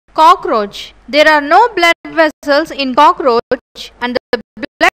Cockroach. There are no blood vessels in cockroach, and the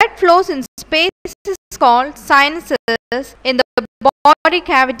blood flows in spaces called sinuses in the body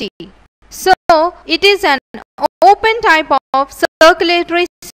cavity. So, it is an open type of circulatory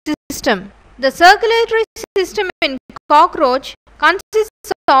system. The circulatory system in cockroach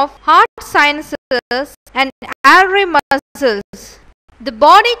consists of heart sinuses and artery muscles. The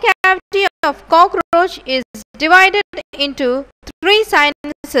body cavity of cockroach is divided into three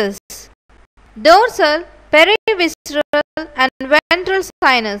sinuses: dorsal, perivisceral and ventral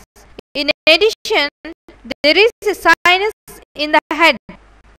sinus. In addition, there is a sinus in the head.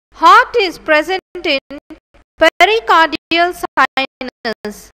 Heart is present in pericardial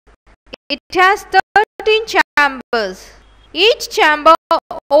sinus. It has 13 chambers. Each chamber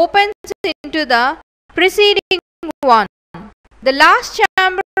opens into the preceding one. The last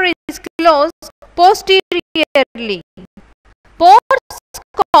chamber is closed posteriorly. Pores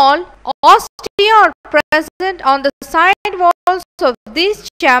called ostia are present on the side walls of these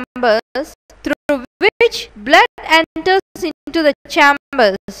chambers, through which blood enters into the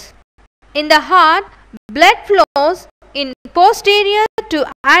chambers. In the heart, blood flows in posterior to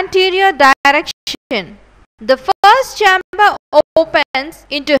anterior direction. The first chamber opens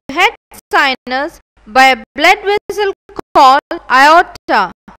into head sinus by a blood vessel called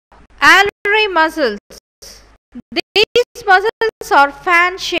aorta. Artery muscles. These muscles are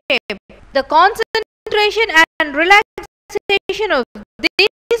fan-shaped. The concentration and relaxation of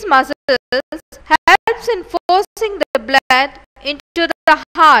these muscles helps in forcing the blood into the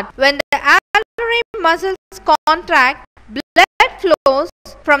heart. When the artery muscles contract, blood flows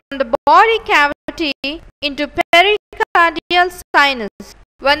from the body cavity into pericardial sinus.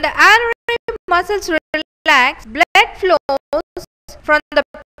 When the artery muscles relax, blood flows from the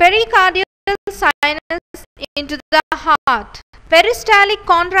pericardial sinus into the heart. Peristaltic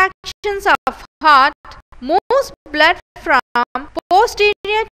contractions of heart moves blood from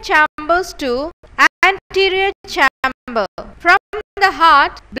posterior chambers to anterior chamber. From the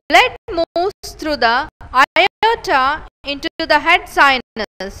heart, blood moves through the aorta into the head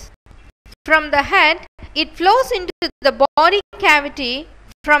sinus. From the head, it flows into the body cavity.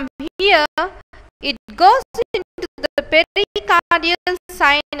 From here, it goes into the pericardial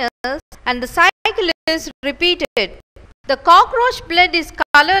sinus and the cycle is repeated. The cockroach blood is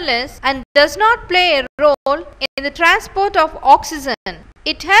colorless and does not play a role in the transport of oxygen.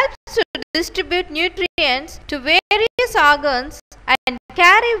 It helps to distribute nutrients to various organs and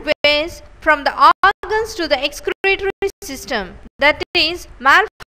carry waste from the organs to the excretory system, that is,